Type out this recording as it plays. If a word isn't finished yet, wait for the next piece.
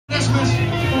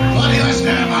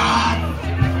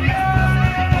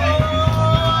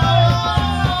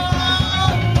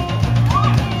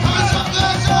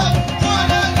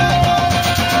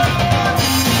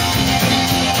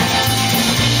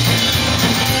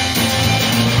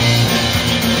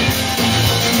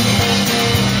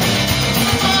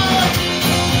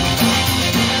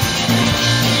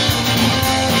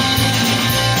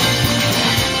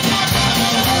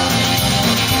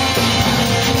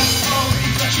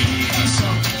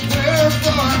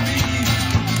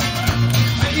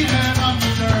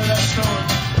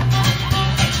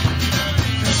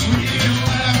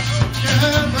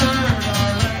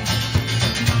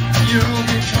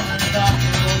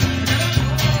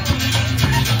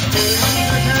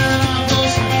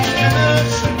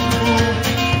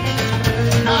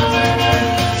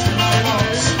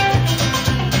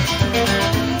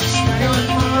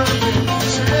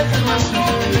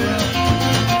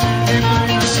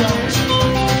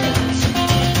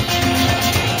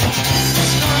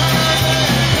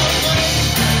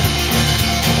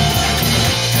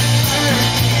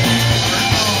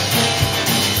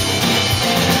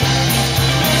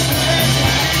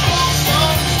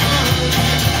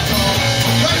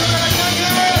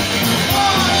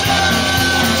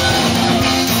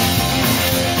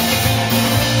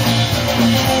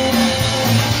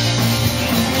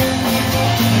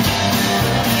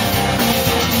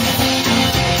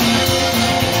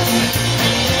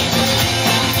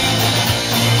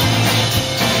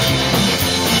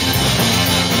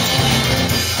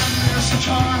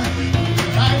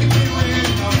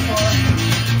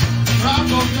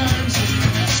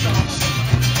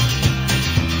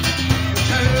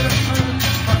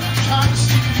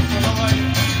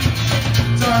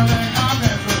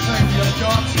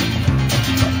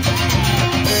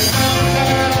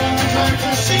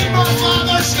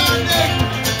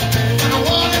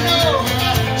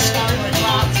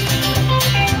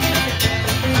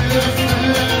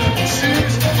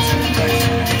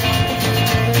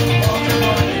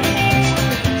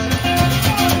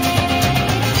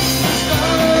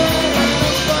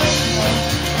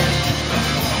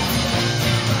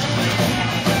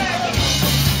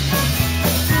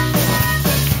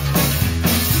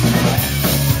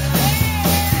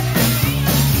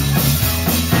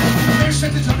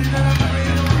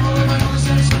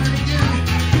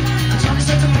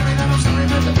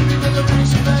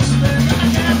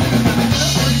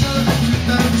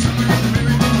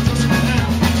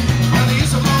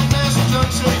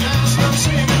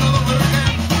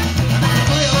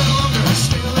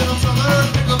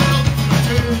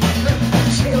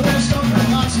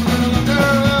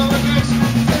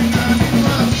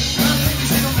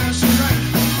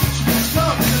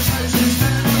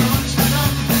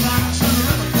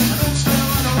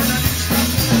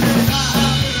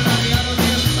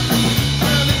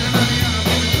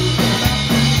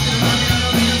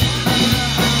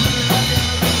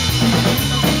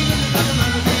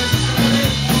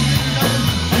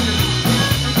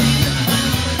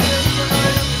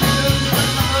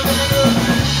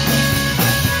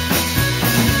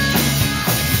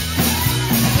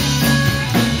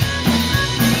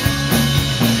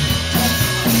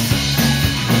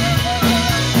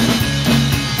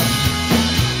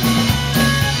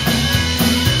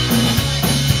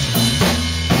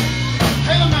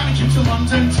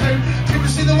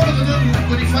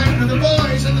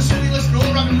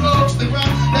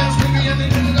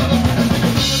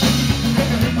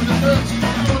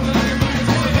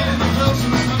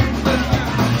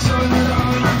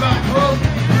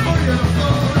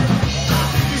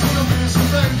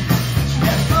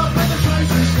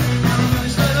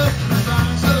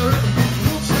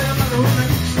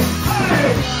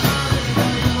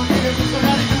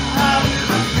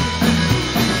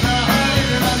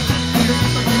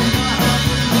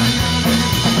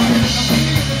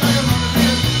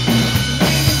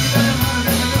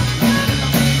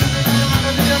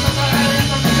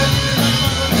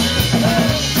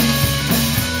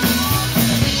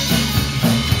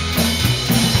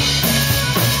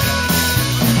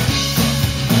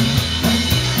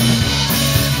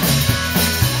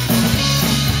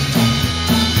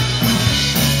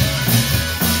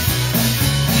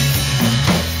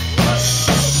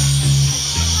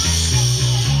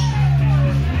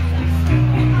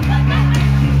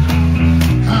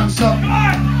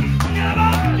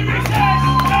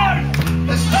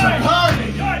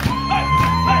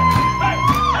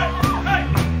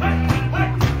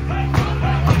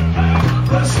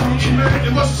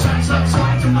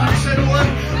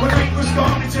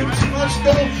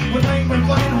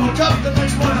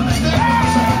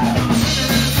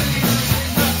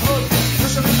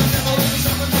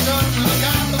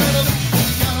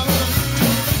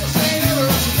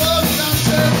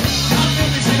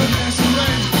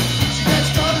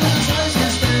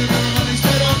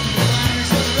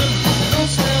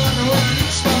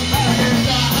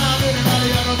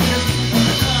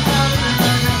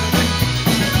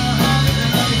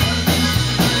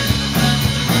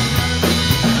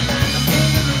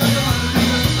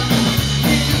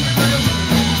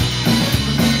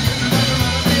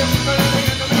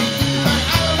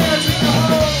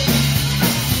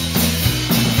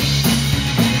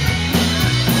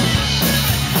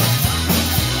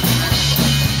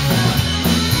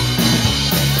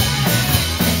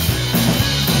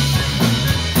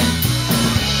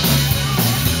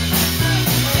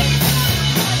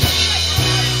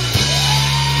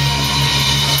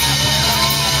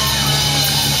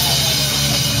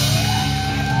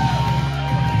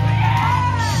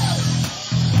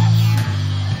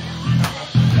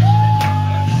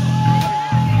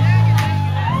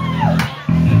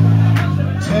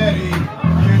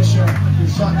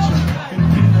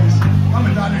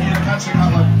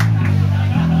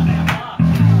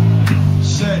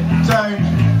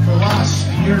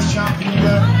year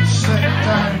champion, sit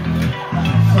down.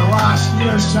 For last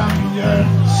year's champion,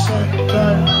 sit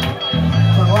down.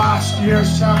 For last year's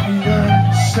champion,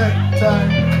 sit down.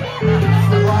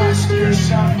 For last year's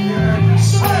champion,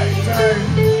 sit down.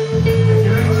 If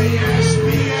you're in the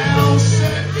SBL,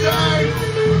 sit down.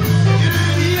 If you're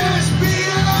in the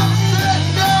SBL, sit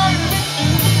down.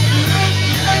 If you're in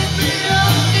the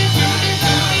SBL, sit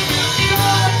down.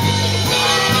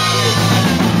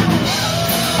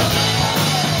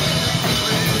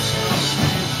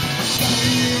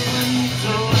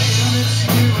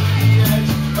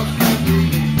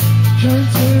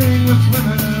 Flirting with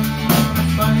women on a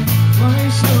fight. Why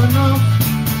so enough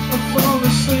of all the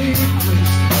sleep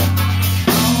wasted?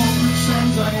 All the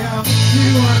sons I am, you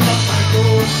are not my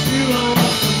ghost. You are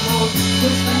not the most.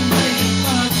 This thing made me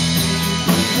mad.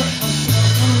 You hurt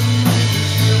myself, I'm made me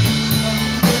feel. I'm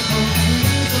grateful to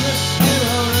you for this shit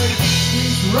alright.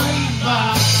 He's right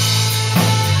back.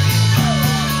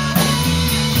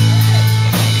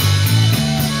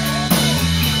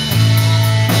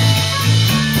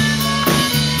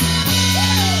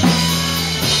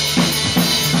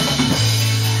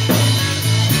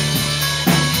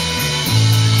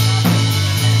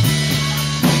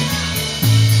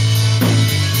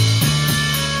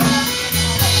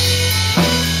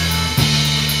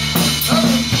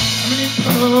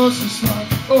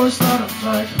 Or start a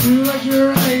fight. You like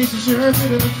your eyes as you're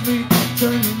pitifully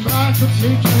turning back to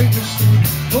take out your sleep.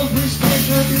 Both mistakes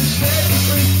that you said to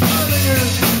sleep earlier.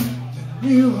 Then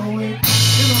you awake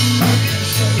in a night you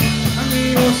say, I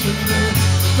may also know.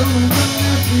 Don't know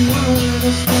every word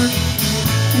that's hurt you.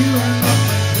 You are not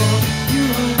my fault. You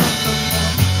are not the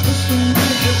fault. Just to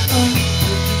make it up.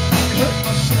 I hurt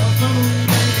myself. I don't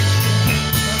make it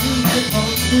scared. I don't get all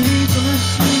to me to this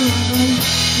new night.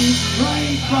 He's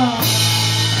right back.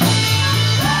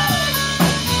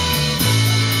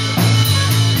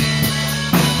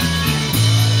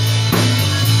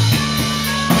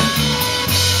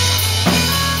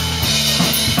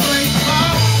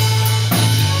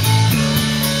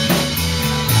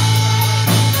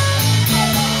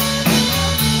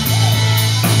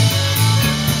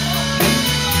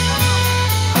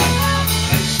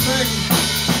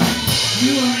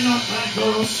 You are not my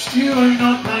ghost. You are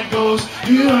not my ghost.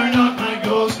 You are not my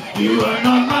ghost. You are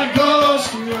not my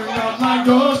ghost. You are not my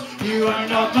ghost. You are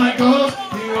not my ghost.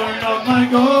 You are not my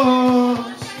ghost.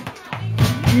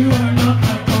 You are not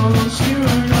my ghost. You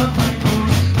are not my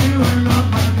ghost. You are not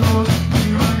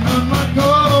my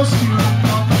ghost. You are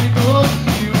not my ghost.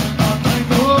 You are not my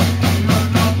ghost. You are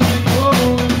not my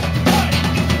ghost.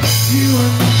 You